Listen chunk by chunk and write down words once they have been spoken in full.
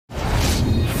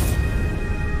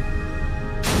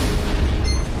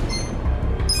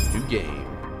game.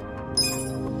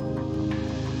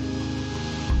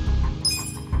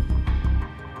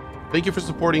 Thank you for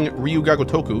supporting Ryuga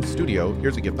Gotoku Studio.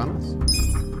 Here's a gift on us.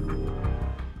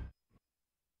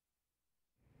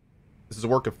 This is a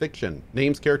work of fiction.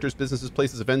 Names, characters, businesses,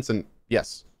 places, events, and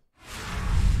yes.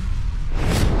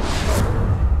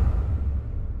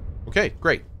 Okay,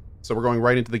 great. So we're going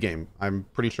right into the game. I'm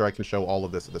pretty sure I can show all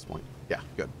of this at this point. Yeah,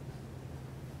 good.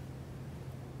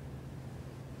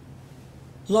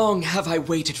 Long have I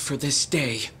waited for this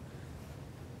day.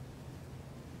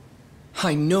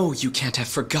 I know you can't have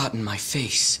forgotten my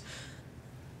face.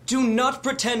 Do not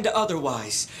pretend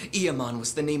otherwise. Ieamon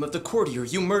was the name of the courtier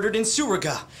you murdered in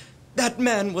Suruga. That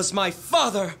man was my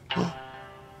father.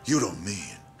 You don't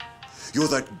mean you're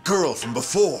that girl from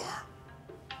before?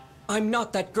 I'm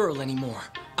not that girl anymore.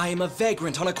 I am a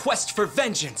vagrant on a quest for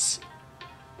vengeance.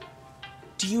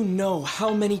 Do you know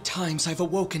how many times I've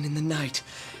awoken in the night,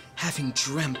 having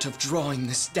dreamt of drawing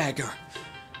this dagger?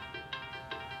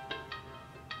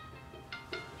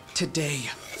 Today,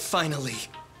 finally,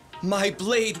 my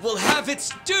blade will have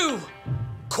its due!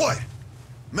 Quiet!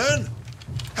 Men,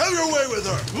 have your way with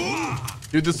her!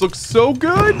 Dude, this looks so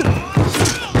good!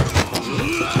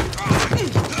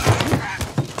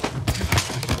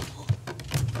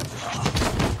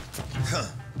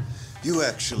 You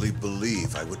actually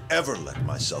believe I would ever let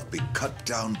myself be cut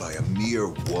down by a mere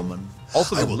woman?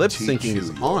 Also, the lip syncing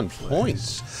is on point.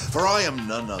 For I am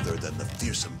none other than the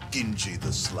fearsome Genji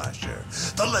the Slasher,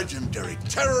 the legendary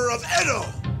terror of Edo!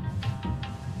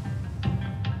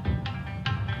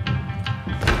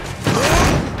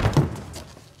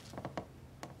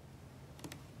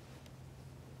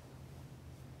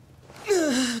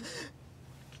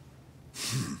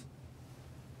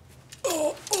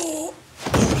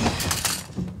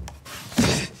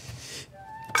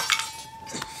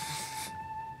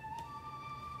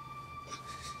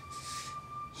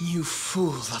 You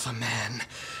fool of a man.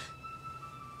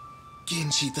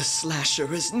 Genji the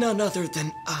Slasher is none other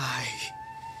than I.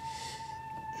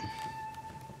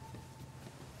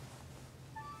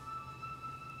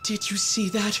 Did you see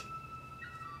that?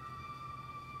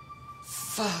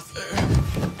 Father.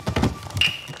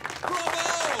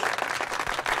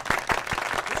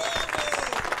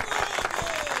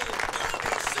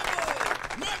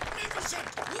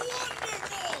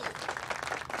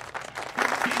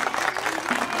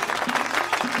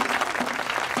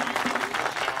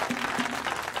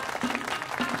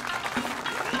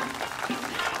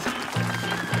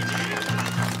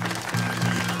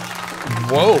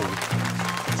 Whoa.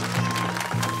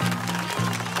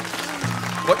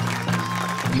 What?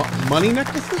 Money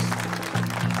necklaces?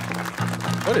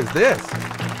 What is this?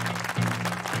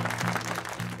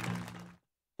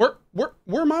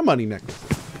 Where are my money necklaces?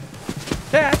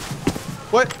 Dad?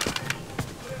 What?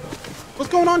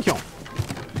 What's going on here?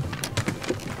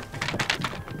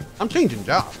 I'm changing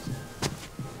jobs.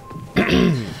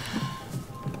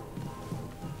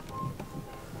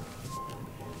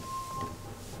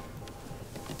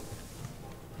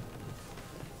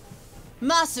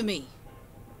 Masumi!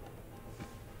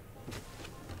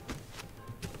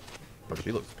 Oh,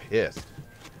 she looks pissed.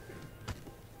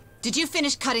 Did you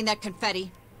finish cutting that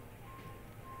confetti?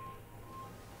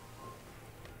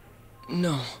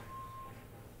 No.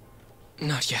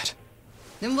 Not yet.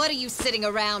 Then what are you sitting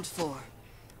around for?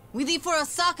 We leave for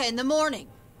Osaka in the morning.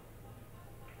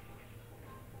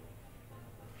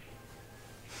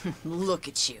 Look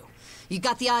at you. You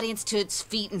got the audience to its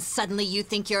feet and suddenly you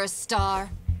think you're a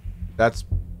star? That's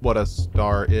what a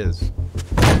star is.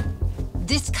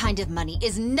 This kind of money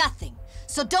is nothing,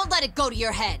 so don't let it go to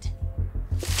your head.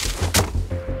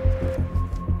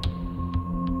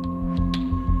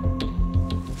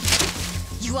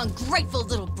 You ungrateful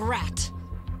little brat.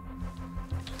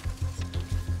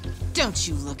 Don't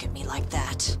you look at me like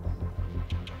that.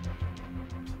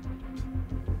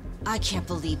 I can't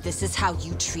believe this is how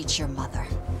you treat your mother.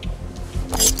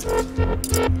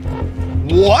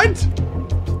 What?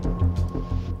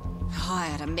 I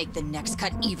ought to make the next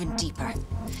cut even deeper.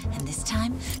 And this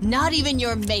time, not even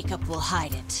your makeup will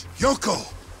hide it.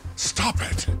 Yoko! Stop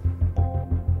it!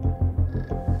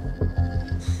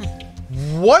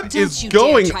 What is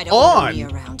going try to on? order me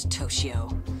around,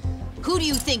 Toshio. Who do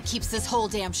you think keeps this whole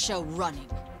damn show running?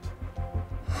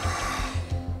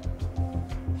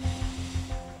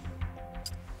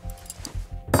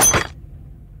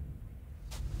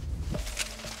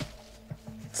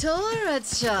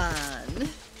 Tora-chan.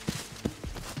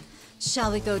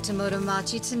 Shall we go to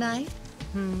Motomachi tonight?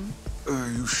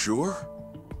 Are you sure?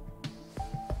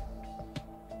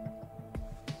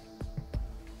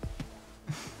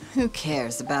 Who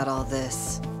cares about all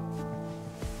this?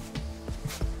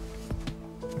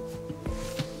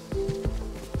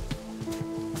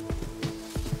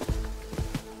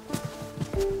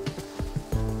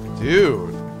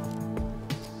 Dude.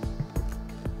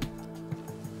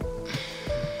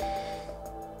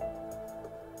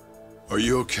 Are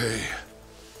you okay,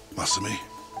 Masumi?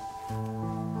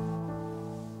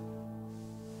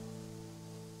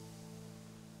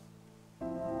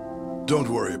 Don't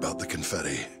worry about the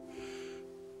confetti.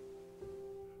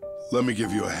 Let me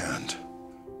give you a hand.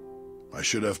 I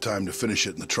should have time to finish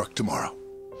it in the truck tomorrow.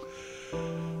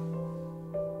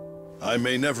 I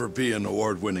may never be an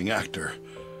award-winning actor,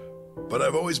 but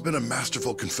I've always been a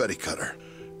masterful confetti cutter.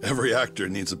 Every actor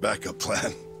needs a backup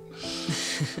plan.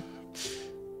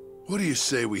 What do you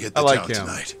say we hit the town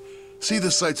tonight? See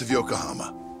the sights of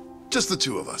Yokohama. Just the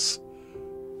two of us.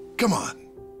 Come on.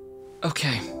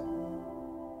 Okay.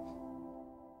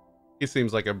 He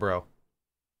seems like a bro.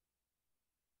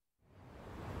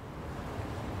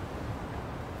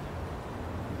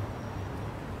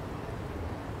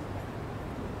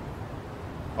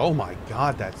 Oh my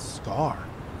god, that scar.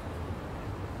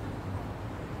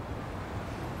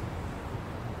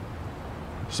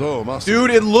 So, Master,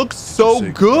 dude, it looks so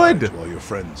good. To all your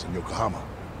friends in Yokohama.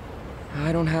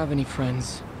 I don't have any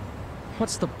friends.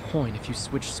 What's the point if you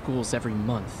switch schools every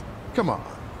month? Come on,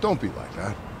 don't be like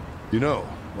that. You know,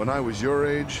 when I was your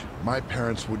age, my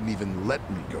parents wouldn't even let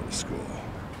me go to school.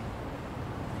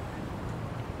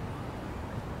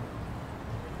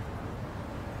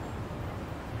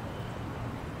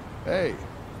 Hey,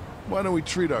 why don't we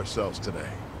treat ourselves today?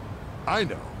 I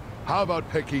know. How about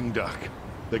Peking duck?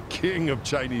 The king of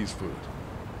Chinese food.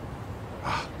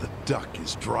 Ah, the duck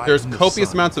is dry. There's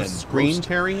copious amounts of screen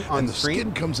tearing on the screen.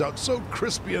 Skin comes out so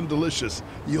crispy and delicious.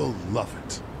 You'll love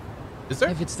it. Is there?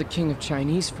 If it's the king of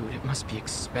Chinese food, it must be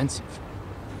expensive.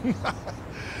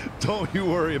 Don't you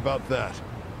worry about that.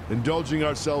 Indulging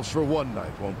ourselves for one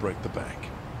night won't break the bank.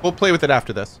 We'll play with it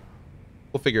after this.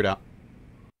 We'll figure it out.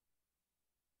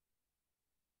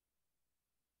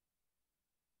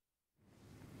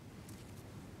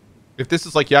 If this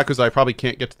is like Yakuza, I probably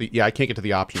can't get to the... Yeah, I can't get to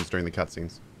the options during the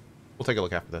cutscenes. We'll take a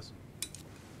look after this.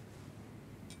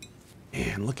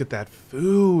 Man, look at that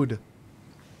food.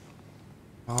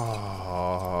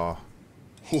 Oh.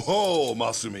 Whoa,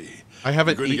 Masumi. I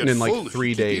haven't You're gonna eaten get in like full if 3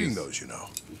 you keep days. eating those, you know.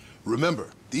 Remember,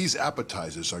 these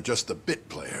appetizers are just the bit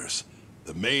players.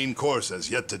 The main course has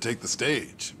yet to take the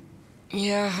stage.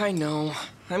 Yeah, I know.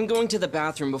 I'm going to the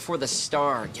bathroom before the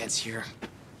star gets here.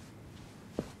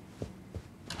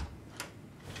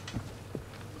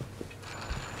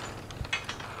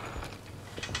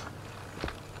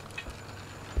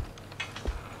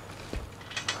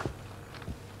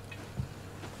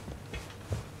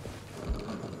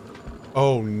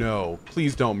 Oh no,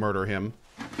 please don't murder him.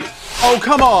 Oh,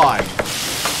 come on!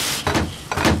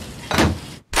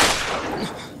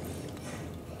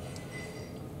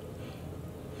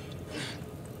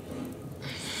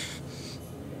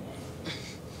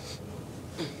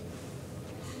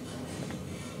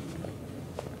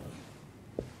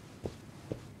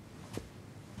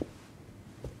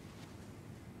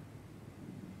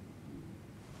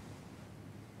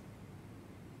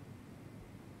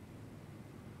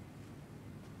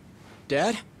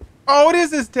 Dad? Oh, it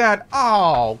is his dad.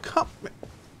 Oh, come.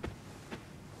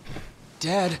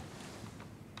 Dad?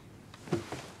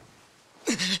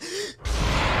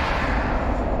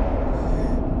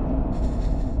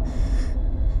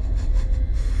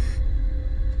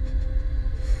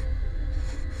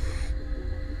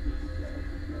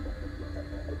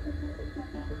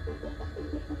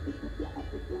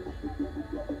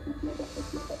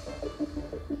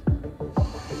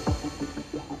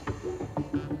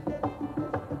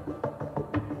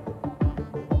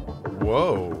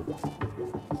 Whoa.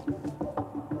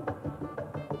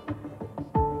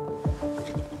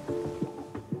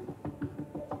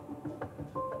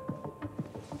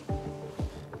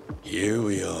 Here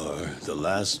we are, the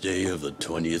last day of the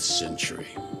 20th century.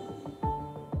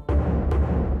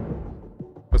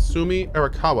 Asumi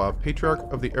Arakawa,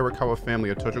 patriarch of the Arakawa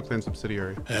family, a Tojo clan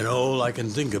subsidiary. And all I can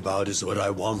think about is what I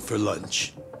want for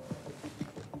lunch.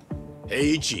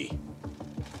 Hey, Ichi.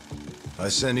 I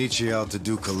sent Ichi out to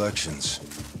do collections.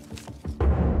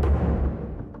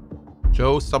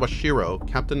 Joe Sawashiro,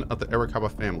 captain of the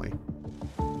Arakawa family.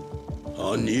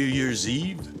 On New Year's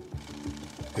Eve?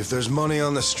 If there's money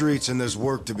on the streets and there's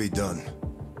work to be done.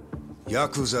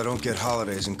 Yakuza don't get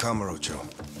holidays in Kamurocho.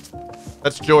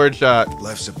 That's George,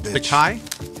 Life's a bitch. Takai?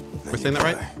 We're saying that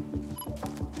right?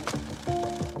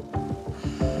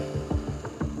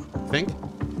 I think?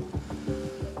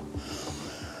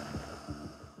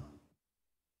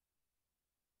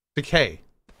 Decay.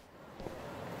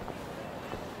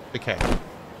 Decay.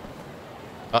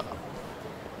 Uh-oh.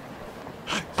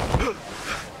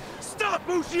 Stop! up,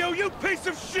 Ushio, you piece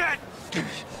of shit!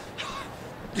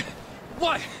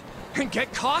 What?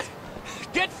 Get caught?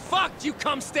 Get fucked, you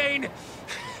cum stain!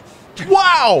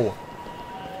 Wow!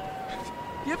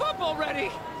 Give up already!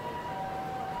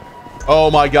 Oh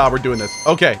my god, we're doing this.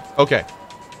 Okay, okay.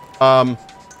 Oh,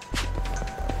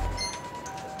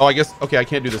 I guess, okay, I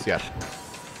can't do this yet.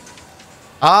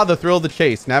 Ah, the thrill of the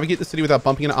chase. Navigate the city without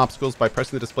bumping into obstacles by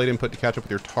pressing the displayed input to catch up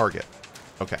with your target.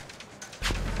 Okay.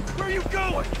 Where are you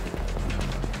going?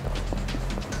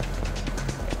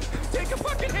 Take a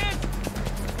fucking hit!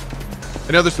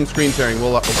 I know there's some screen sharing.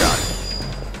 We'll, oh god.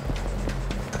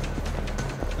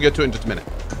 We'll get to it in just a minute.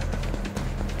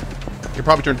 You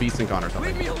probably turn VSync on or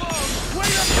something. Leave me alone!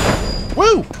 Wait up!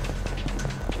 Woo!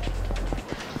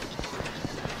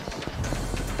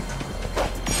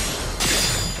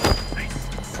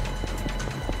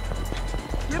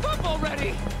 Give up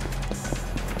already!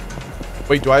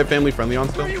 Wait, do I have family friendly on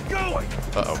still? Where are you going?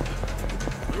 Uh-oh.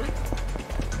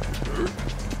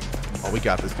 Oh, we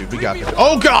got this, dude. We got this.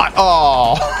 Oh, God!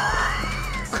 Oh!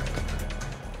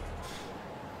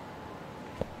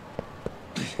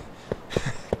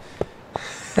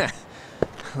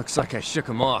 Looks like I shook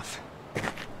him off.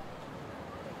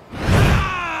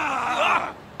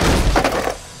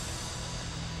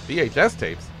 VHS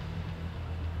tapes?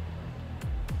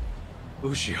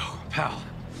 Ushio, pal.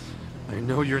 I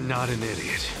know you're not an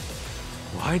idiot.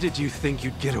 Why did you think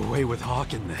you'd get away with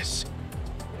hawking this?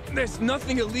 There's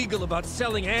nothing illegal about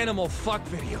selling animal fuck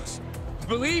videos.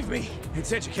 Believe me,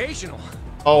 it's educational.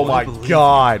 Oh, my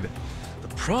God. The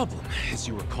problem is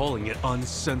you were calling it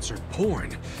uncensored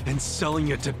porn and selling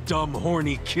it to dumb,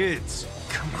 horny kids.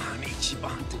 Come on,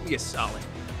 Ichiban, do me a solid.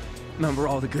 Remember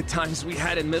all the good times we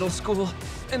had in middle school?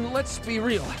 And let's be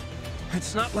real,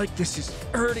 it's not like this is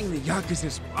hurting the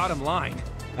Yakuza's bottom line.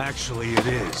 Actually, it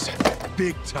is.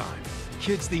 Big time.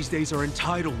 Kids these days are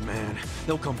entitled, man.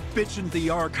 They'll come bitching to the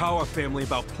Arakawa family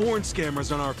about porn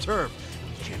scammers on our turf.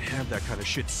 You can't have that kind of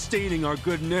shit staining our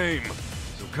good name.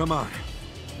 So come on.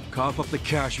 Cough up the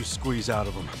cash you squeeze out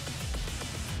of them.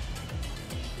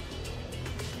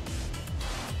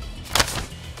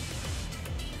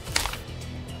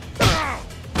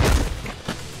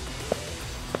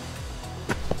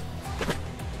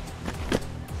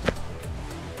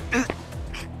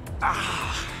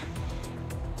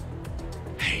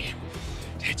 Hey,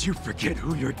 did you forget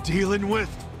who you're dealing with?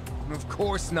 Of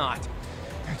course not.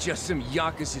 Just some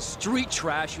Yakuza street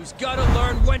trash who's gotta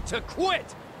learn when to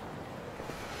quit!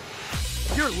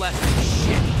 You're less than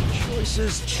shit.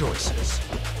 Choices, choices.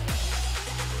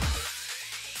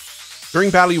 During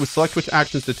battle, you would select which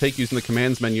actions to take using the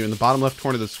commands menu in the bottom left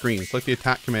corner of the screen. Select the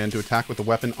attack command to attack with a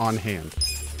weapon on hand.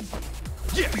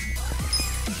 Yeah.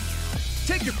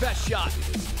 Take your best shot.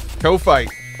 Go fight.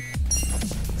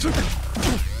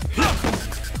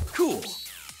 Cool.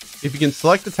 If you can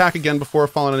select attack again before a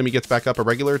fallen enemy gets back up, a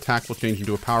regular attack will change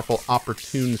into a powerful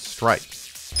opportune strike.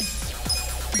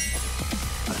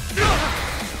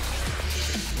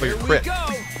 For your crit. Go.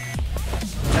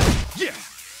 Yeah.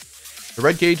 The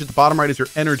red gauge at the bottom right is your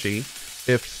energy.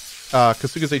 If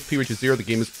Kasuga's HP reaches 0, the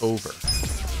game is over.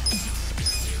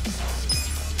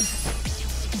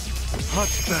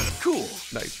 Much better. Cool.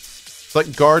 Nice.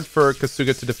 Select guard for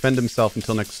Kasuga to defend himself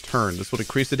until next turn. This will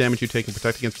decrease the damage you take and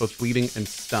protect against both bleeding and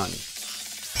stun.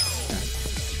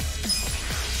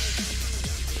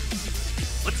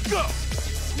 Let's go.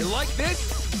 You like this?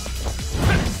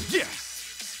 Yeah.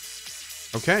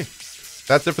 Okay.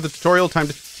 That's it for the tutorial. Time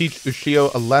to teach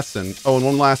Ushio a lesson. Oh, and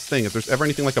one last thing. If there's ever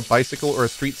anything like a bicycle or a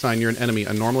street sign near an enemy,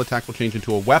 a normal attack will change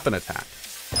into a weapon attack.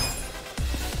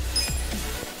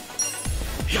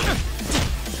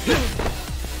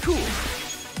 Cool.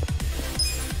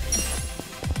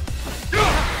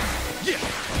 Yeah.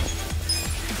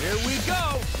 Here we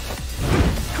go.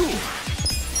 Cool.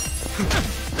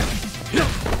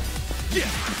 Yeah.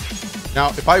 Now,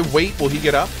 if I wait, will he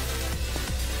get up?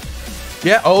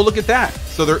 Yeah. Oh, look at that.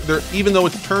 So they're even though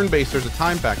it's turn-based, there's a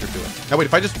time factor to it. Now, wait.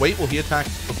 If I just wait, will he attack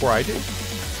before I do?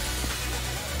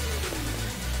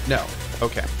 No.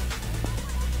 Okay.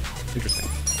 Interesting.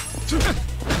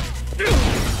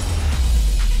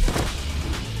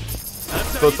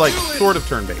 So it's like sort of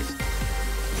turn-based.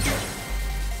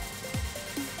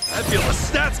 I feel the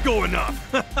stats going up.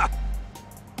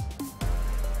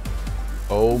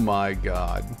 Oh my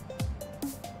god.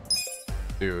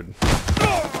 Dude.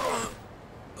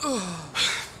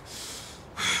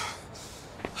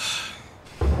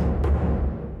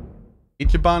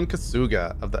 Ichiban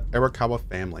Kasuga of the Arakawa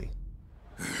family.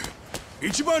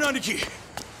 Ichiban Aniki.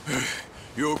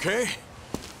 You okay?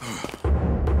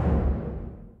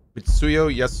 Mitsuyo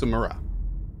Yasumura.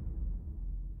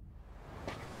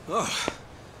 Oh,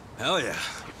 Hell yeah.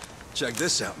 Check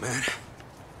this out, man.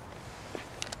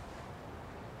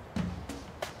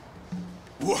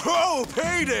 Whoa,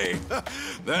 payday!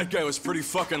 That guy was pretty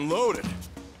fucking loaded.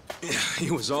 Yeah,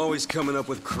 he was always coming up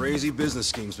with crazy business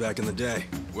schemes back in the day.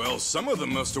 Well, some of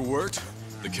them must have worked.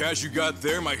 The cash you got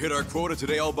there might hit our quota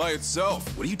today all by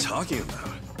itself. What are you talking about?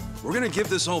 We're gonna give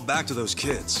this all back to those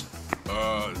kids.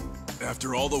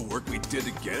 After all the work we did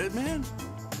to get it, man?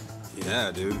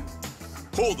 Yeah, dude.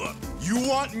 Hold up. You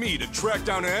want me to track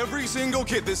down every single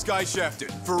kid this guy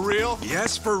shafted? For real?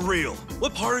 Yes, for real.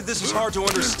 What part of this is hard to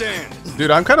understand?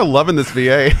 Dude, I'm kind of loving this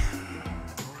VA.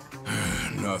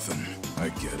 Nothing. I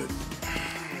get it.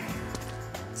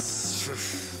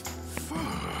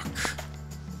 Fuck.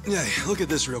 Yeah, look at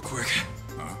this real quick.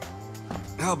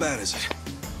 How bad is it?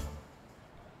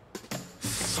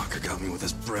 Fucker got me with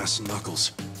his brass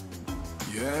knuckles.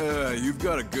 Yeah, you've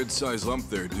got a good-sized lump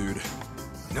there, dude.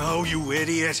 No, you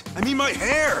idiot. I mean my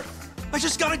hair. I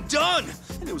just got it done.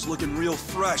 And it was looking real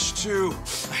fresh, too.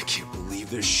 I can't believe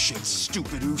this shit,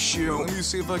 stupid Ushio. Let me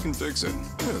see if I can fix it.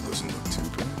 Yeah, it doesn't look too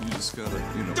bad. You just gotta,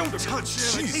 you know... Don't touch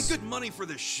it. I pay good money for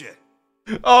this shit.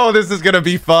 Oh, this is gonna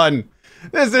be fun.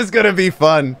 This is gonna be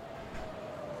fun.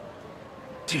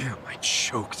 Damn, I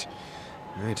choked.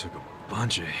 I took a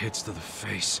bunch of hits to the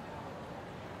face.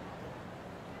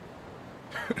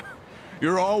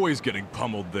 You're always getting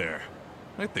pummeled there.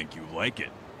 I think you like it.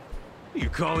 You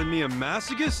calling me a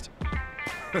masochist?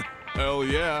 Hell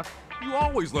yeah. You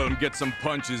always let him get some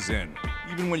punches in,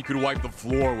 even when you could wipe the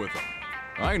floor with him.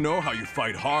 I know how you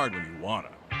fight hard when you wanna.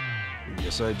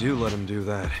 Yes, I do let him do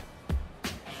that.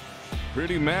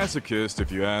 Pretty masochist,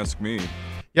 if you ask me.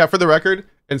 Yeah, for the record,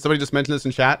 and somebody just mentioned this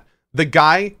in chat, the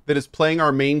guy that is playing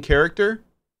our main character,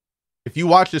 if you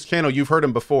watch this channel, you've heard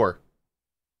him before.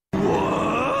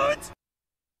 What?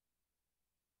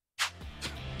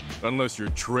 Unless you're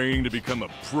training to become a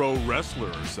pro wrestler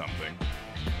or something.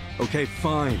 Okay,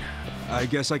 fine. I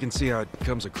guess I can see how it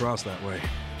comes across that way.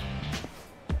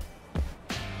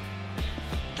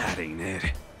 That ain't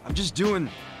it. I'm just doing,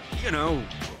 you know,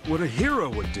 what a hero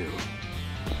would do.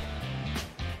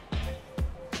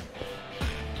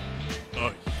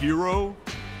 A hero?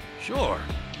 Sure.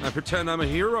 I pretend I'm a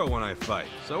hero when I fight.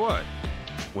 So what?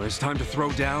 When it's time to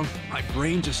throw down, my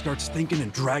brain just starts thinking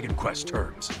in Dragon Quest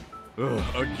terms.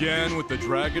 Ugh, again with the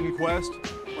Dragon Quest?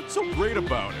 What's so great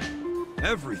about it?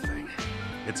 Everything.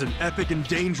 It's an epic and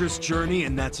dangerous journey,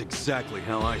 and that's exactly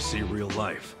how I see real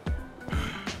life.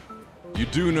 You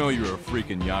do know you're a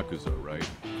freaking Yakuza, right?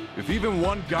 If even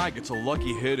one guy gets a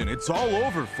lucky hit and it's all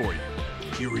over for you.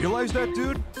 You realize that,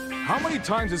 dude? How many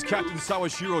times has Captain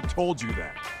Sawashiro told you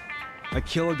that? I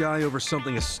kill a guy over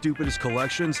something as stupid as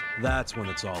collections, that's when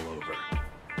it's all over.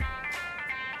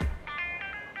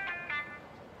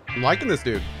 I'm liking this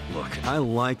dude. Look, I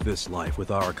like this life with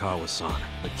Arakawa-san,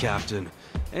 the captain,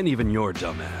 and even your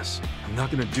dumbass. I'm not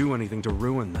gonna do anything to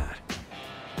ruin that.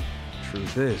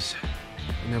 Truth is,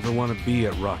 I never want to be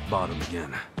at rock bottom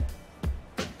again.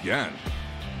 Again?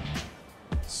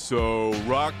 So,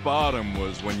 rock bottom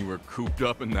was when you were cooped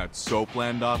up in that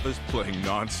Soapland office playing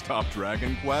non-stop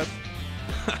Dragon Quest?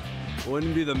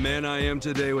 Wouldn't be the man I am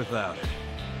today without it.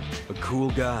 A cool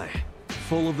guy,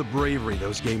 full of the bravery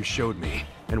those games showed me.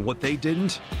 And what they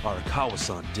didn't,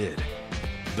 Arakawa-san did.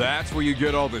 That's where you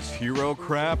get all this hero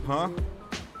crap, huh?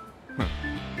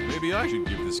 Maybe I should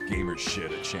give this gamer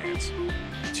shit a chance.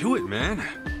 Do it,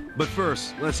 man. But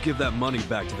first, let's give that money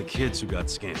back to the kids who got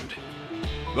scammed.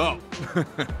 Oh,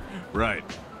 right.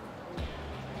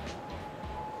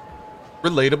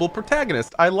 Relatable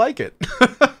protagonist. I like it.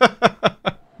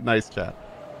 Nice chat.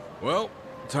 Well,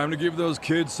 time to give those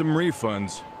kids some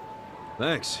refunds.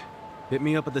 Thanks. Hit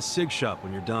me up at the SIG shop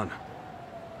when you're done.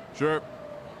 Sure.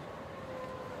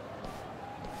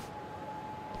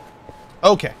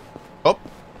 Okay. Oh.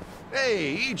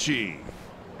 Hey, Ichi.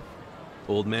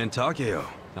 Old man Takeo,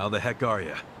 how the heck are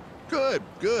you? Good,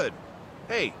 good.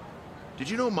 Hey, did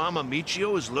you know Mama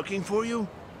Michio is looking for you?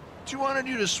 She wanted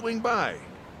you to swing by.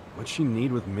 What's she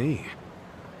need with me?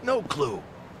 No clue.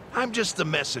 I'm just the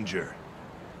messenger.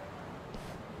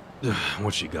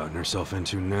 What's she gotten herself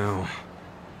into now?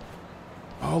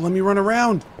 Oh, let me run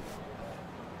around.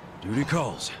 Duty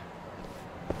calls.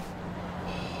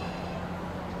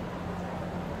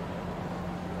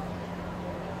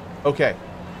 Okay.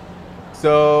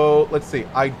 So, let's see.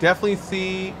 I definitely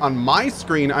see on my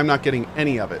screen, I'm not getting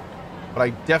any of it. But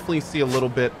I definitely see a little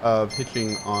bit of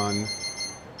hitching on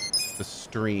the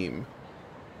stream.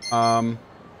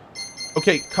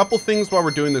 Okay, couple things while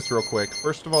we're doing this real quick.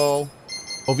 First of all,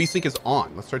 oh, VSync is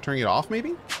on. Let's start turning it off,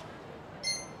 maybe?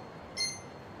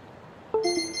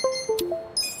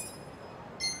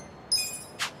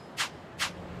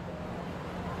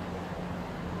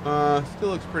 Still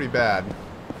looks pretty bad.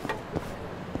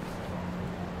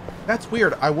 That's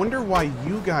weird. I wonder why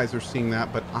you guys are seeing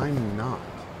that, but I'm not.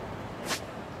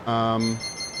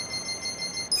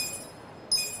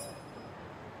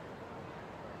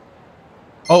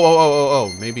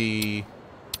 Oh. Maybe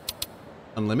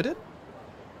unlimited?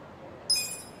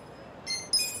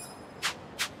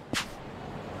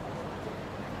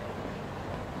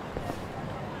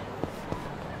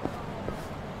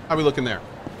 How are we looking there?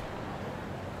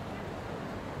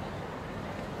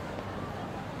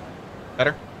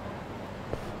 Better?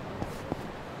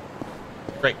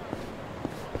 Great.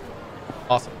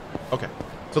 Awesome. Okay.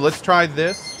 So let's try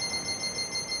this.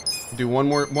 Do one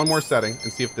more setting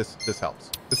and see if this helps.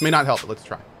 This may not help, but let's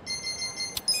try.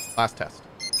 Last test.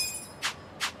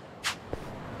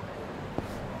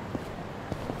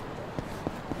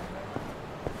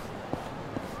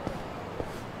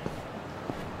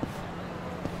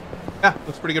 Yeah,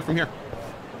 looks pretty good from here.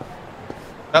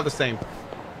 About the same.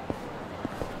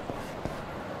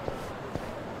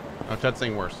 Oh, chat's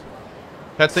saying worse.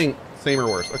 Chat's saying same or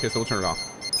worse. Okay, so we'll turn it off.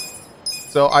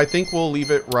 So I think we'll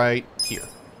leave it right here.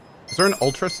 Is there an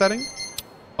ultra setting?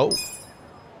 Oh,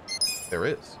 there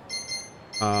is.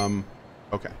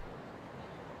 Okay.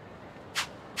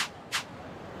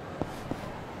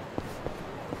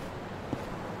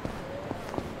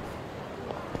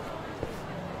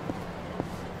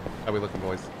 How we looking,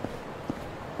 boys?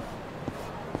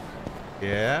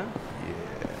 Yeah.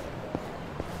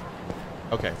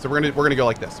 Okay, so we're gonna go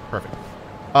like this. Perfect.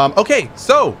 Okay,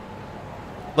 so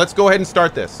let's go ahead and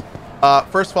start this.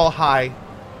 First of all, hi.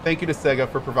 Thank you to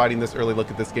SEGA for providing this early look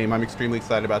at this game. I'm extremely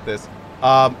excited about this.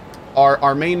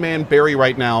 Our main man, Barry,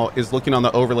 right now is looking on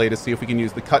the overlay to see if we can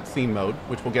use the cutscene mode,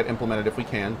 which will get implemented if we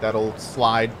can. That'll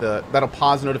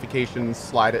pause notifications,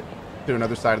 slide it to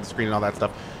another side of the screen and all that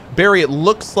stuff. Barry, it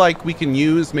looks like we can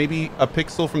use maybe a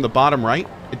pixel from the bottom right.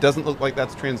 It doesn't look like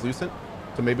that's translucent,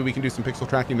 so maybe we can do some pixel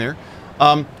tracking there.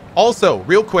 Also,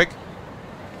 real quick,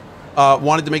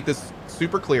 wanted to make this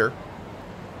super clear.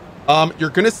 You're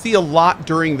going to see a lot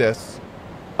during this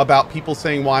about people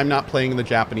saying why I'm not playing in the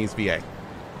Japanese VA.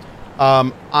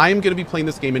 I'm going to be playing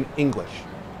this game in English.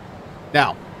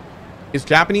 Now, is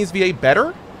Japanese VA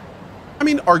better? I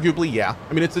mean, arguably, yeah.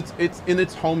 I mean, it's in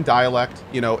its home dialect.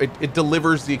 You know, it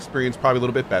delivers the experience probably a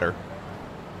little bit better.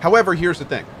 However, here's the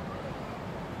thing.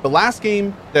 The last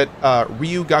game that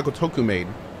Ryu Gagotoku made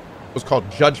was called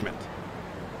Judgment.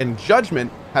 And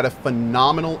Judgment had a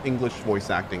phenomenal English voice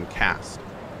acting cast.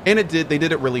 And they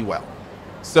did it really well.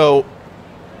 So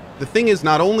the thing is,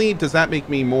 not only does that make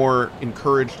me more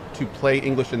encouraged to play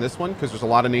English in this one, because there's a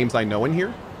lot of names I know in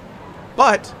here,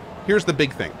 but here's the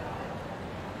big thing.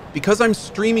 Because I'm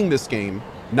streaming this game,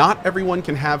 not everyone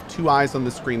can have two eyes on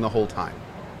the screen the whole time.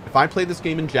 If I play this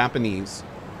game in Japanese,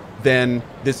 then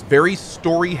this very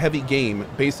story-heavy game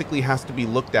basically has to be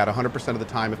looked at 100% of the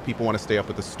time if people want to stay up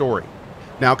with the story.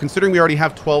 Now, considering we already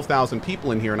have 12,000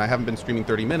 people in here and I haven't been streaming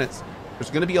 30 minutes, there's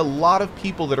going to be a lot of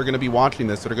people that are going to be watching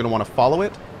this that are going to want to follow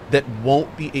it that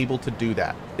won't be able to do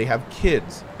that. They have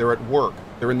kids, they're at work,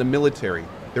 they're in the military,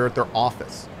 they're at their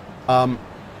office.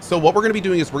 So what we're going to be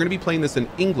doing is we're going to be playing this in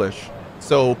English,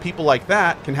 so people like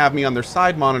that can have me on their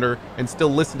side monitor and still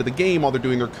listen to the game while they're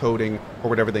doing their coding or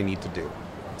whatever they need to do.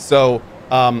 So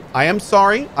I am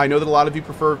sorry. I know that a lot of you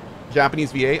prefer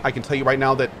Japanese VA. I can tell you right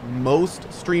now that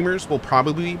most streamers will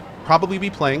probably be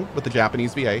playing with the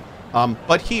Japanese VA.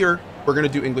 But here we're going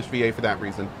to do English VA for that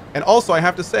reason. And also I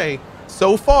have to say,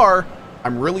 so far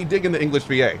I'm really digging the English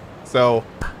VA. So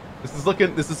this is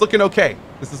looking okay.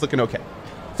 This is looking okay.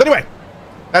 So anyway,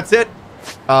 that's it.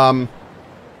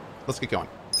 Let's get going.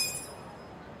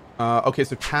 Okay,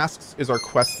 so tasks is our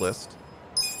quest list.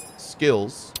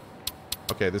 Skills.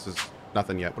 Okay, this is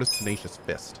nothing yet. What is Tenacious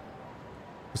Fist?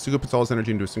 Yasuga puts all his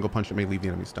energy into a single punch that may leave the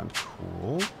enemy stunned.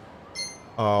 Cool.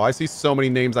 Oh, I see so many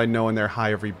names I know in there.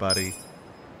 Hi, everybody.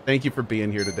 Thank you for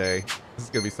being here today. This is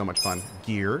going to be so much fun.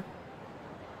 Gear.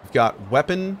 We've got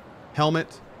weapon,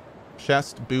 helmet,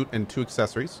 chest, boot, and 2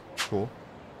 accessories. Cool.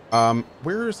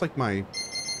 Where's like my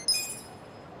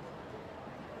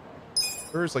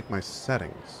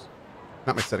settings?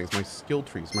 Not my settings, my skill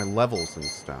trees, my levels and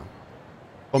stuff.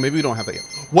 Oh, maybe we don't have that yet.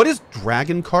 What is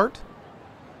Dragon Cart?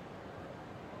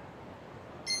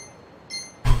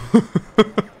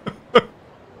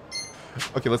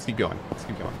 Okay, let's keep going. Let's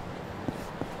keep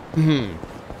going.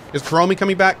 Is Kuromi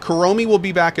coming back? Kuromi will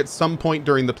be back at some point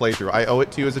during the playthrough. I owe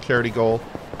it to you as a charity goal.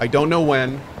 I don't know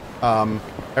when.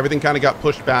 Everything kind of got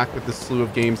pushed back with the slew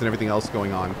of games and everything else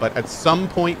going on. But at some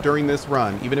point during this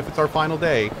run, even if it's our final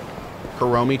day,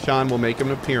 Kuromi-chan will make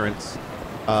an appearance.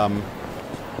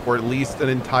 or at least an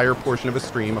entire portion of a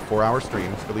stream, a 4-hour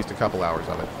stream, at least a couple hours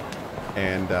of it.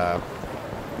 And yeah.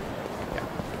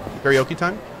 Karaoke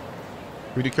time?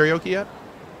 Can we do karaoke yet?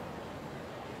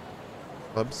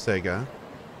 Club SEGA.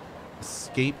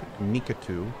 Escape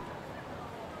Nikatu.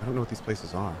 I don't know what these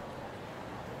places are.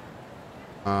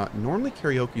 Normally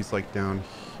karaoke's like down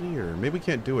here. Maybe we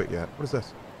can't do it yet. What is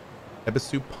this?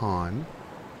 Ebisu Pond.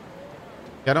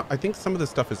 Yeah, I think some of this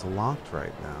stuff is locked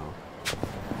right now.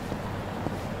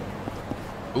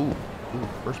 Ooh,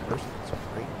 first person. That's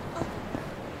great.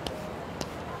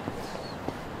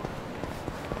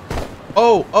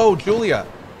 Oh, Julia.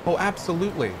 Oh,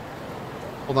 absolutely.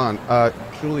 Hold on.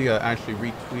 Julia actually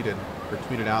retweeted or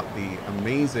tweeted out the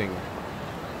amazing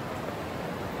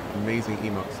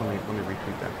emotes. Let me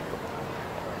retweet that.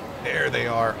 There they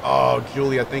are. Oh,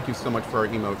 Julia, thank you so much for our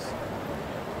emotes.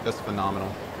 Just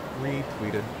phenomenal.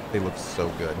 Retweeted. They look so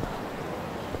good.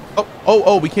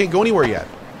 Oh, we can't go anywhere yet.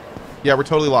 Yeah, we're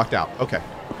totally locked out. Okay.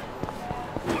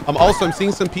 I'm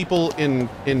seeing some people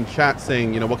in chat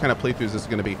saying, you know, what kind of playthrough is this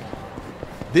going to be?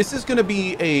 This is going to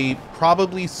be a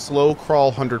probably slow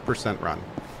crawl 100% run.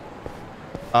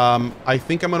 I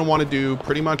think I'm going to want to do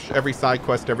pretty much every side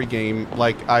quest, every game.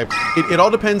 Like, it all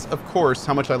depends, of course,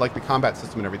 how much I like the combat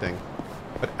system and everything.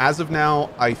 But as of now,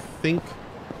 I think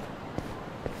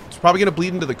it's probably going to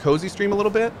bleed into the cozy stream a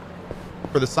little bit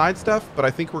for the side stuff. But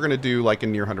I think we're going to do like a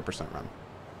near 100% run.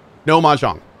 No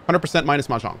mahjong. 100% minus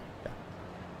mahjong. Yeah.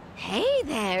 Hey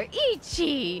there,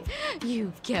 Ichi.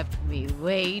 You kept me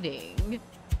waiting.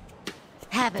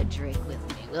 Have a drink with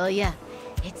me, will ya?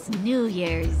 It's New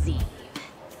Year's Eve.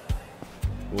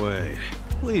 Wait,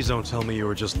 please don't tell me you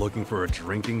were just looking for a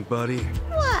drinking buddy.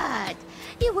 What?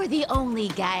 You were the only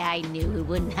guy I knew who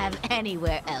wouldn't have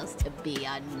anywhere else to be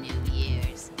on New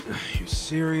Year's. You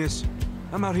serious?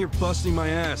 I'm out here busting my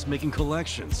ass, making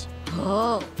collections.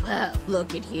 Oh, well,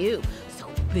 look at you. So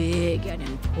big and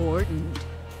important.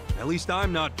 At least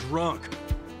I'm not drunk.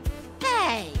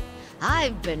 Hey,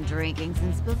 I've been drinking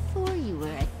since before you were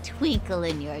a twinkle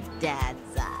in your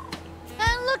dad's eye.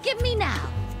 And look at me now.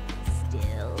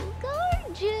 Still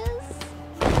gorgeous.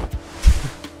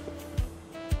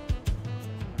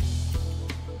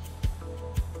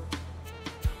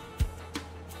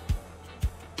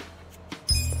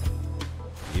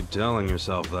 Keep telling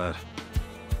yourself that.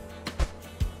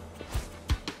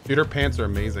 Dude, her pants are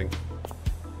amazing.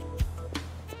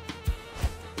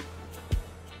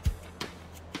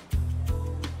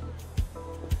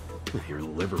 Your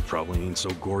liver probably ain't so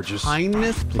gorgeous.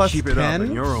 Kindness plus keep it 10? up,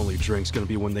 and your only drink's gonna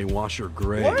be when they wash your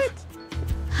grave. What?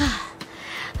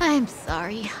 I'm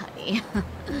sorry, honey.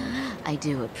 I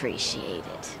do appreciate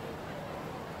it.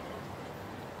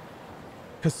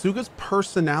 Kasuga's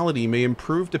personality may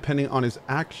improve depending on his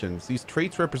actions. These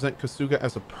traits represent Kasuga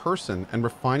as a person, and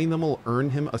refining them will earn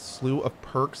him a slew of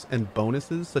perks and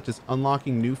bonuses, such as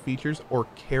unlocking new features or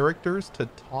characters to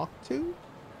talk to.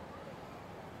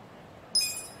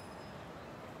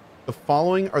 The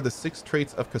following are the 6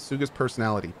 traits of Kasuga's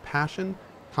personality: passion,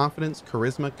 confidence,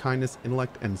 charisma, kindness,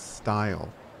 intellect, and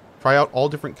style. Try out all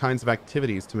different kinds of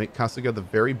activities to make Kasuga the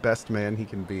very best man he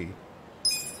can be.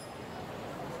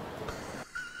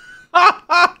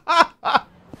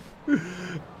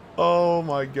 Oh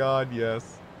my god,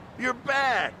 yes. You're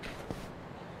back!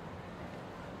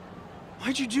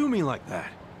 Why'd you do me like that?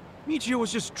 Michio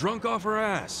was just drunk off her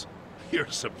ass.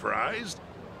 You're surprised?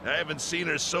 I haven't seen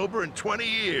her sober in 20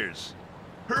 years.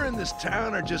 Her and this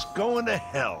town are just going to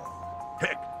hell.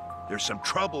 Heck, there's some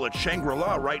trouble at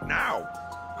Shangri-La right now.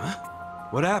 Huh?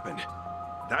 What happened?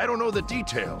 I don't know the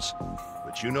details,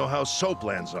 but you know how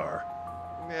soaplands are.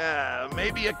 Yeah,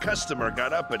 maybe a customer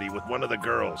got uppity with one of the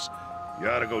girls. You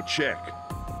ought to go check.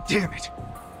 Damn it!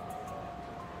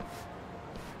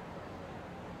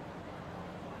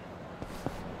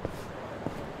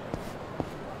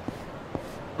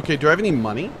 Okay, do I have any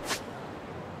money?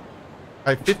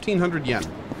 I have 1,500 yen.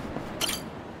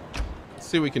 Let's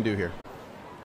see what we can do here.